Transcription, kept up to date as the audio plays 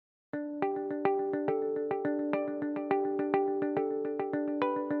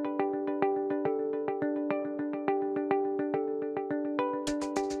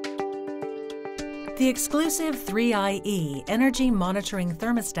The exclusive 3IE Energy-Monitoring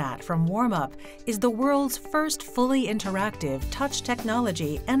Thermostat from Warmup is the world's first fully interactive touch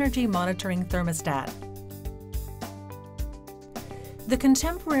technology energy monitoring thermostat. The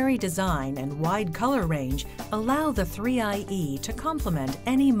contemporary design and wide color range allow the 3IE to complement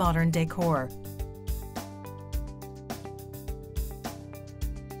any modern decor.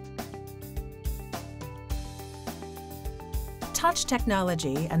 Touch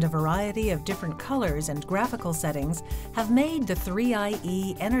technology and a variety of different colors and graphical settings have made the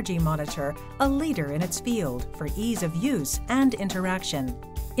 3IE Energy Monitor a leader in its field for ease of use and interaction.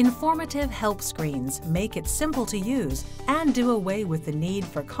 Informative help screens make it simple to use and do away with the need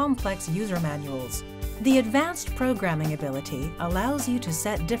for complex user manuals. The advanced programming ability allows you to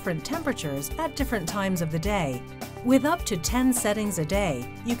set different temperatures at different times of the day. With up to 10 settings a day,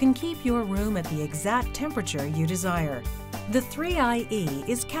 you can keep your room at the exact temperature you desire. The 3IE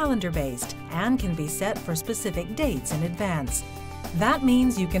is calendar-based and can be set for specific dates in advance. That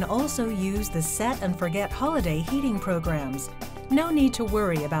means you can also use the set and forget holiday heating programs. No need to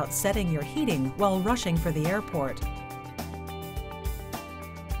worry about setting your heating while rushing for the airport.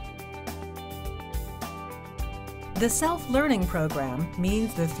 The self-learning program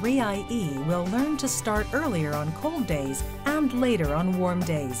means the 3IE will learn to start earlier on cold days and later on warm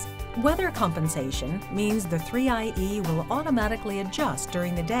days. Weather compensation means the 3IE will automatically adjust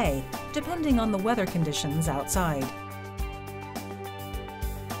during the day depending on the weather conditions outside.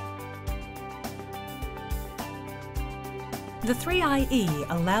 The 3IE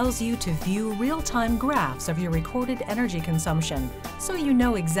allows you to view real-time graphs of your recorded energy consumption, so you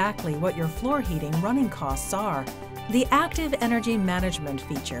know exactly what your floor heating running costs are. The Active Energy Management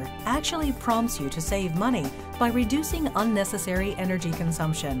feature actually prompts you to save money by reducing unnecessary energy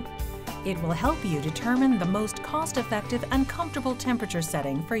consumption. It will help you determine the most cost-effective and comfortable temperature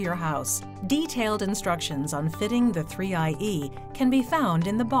setting for your house. Detailed instructions on fitting the 3IE can be found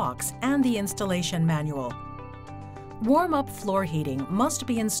in the box and the installation manual. Warm-up floor heating must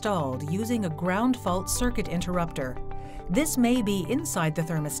be installed using a ground fault circuit interrupter. This may be inside the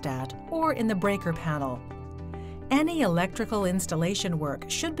thermostat or in the breaker panel. Any electrical installation work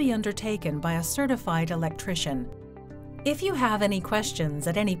should be undertaken by a certified electrician. If you have any questions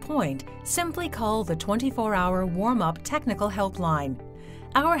at any point, simply call the 24-hour Warmup technical helpline.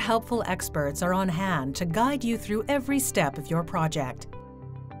 Our helpful experts are on hand to guide you through every step of your project.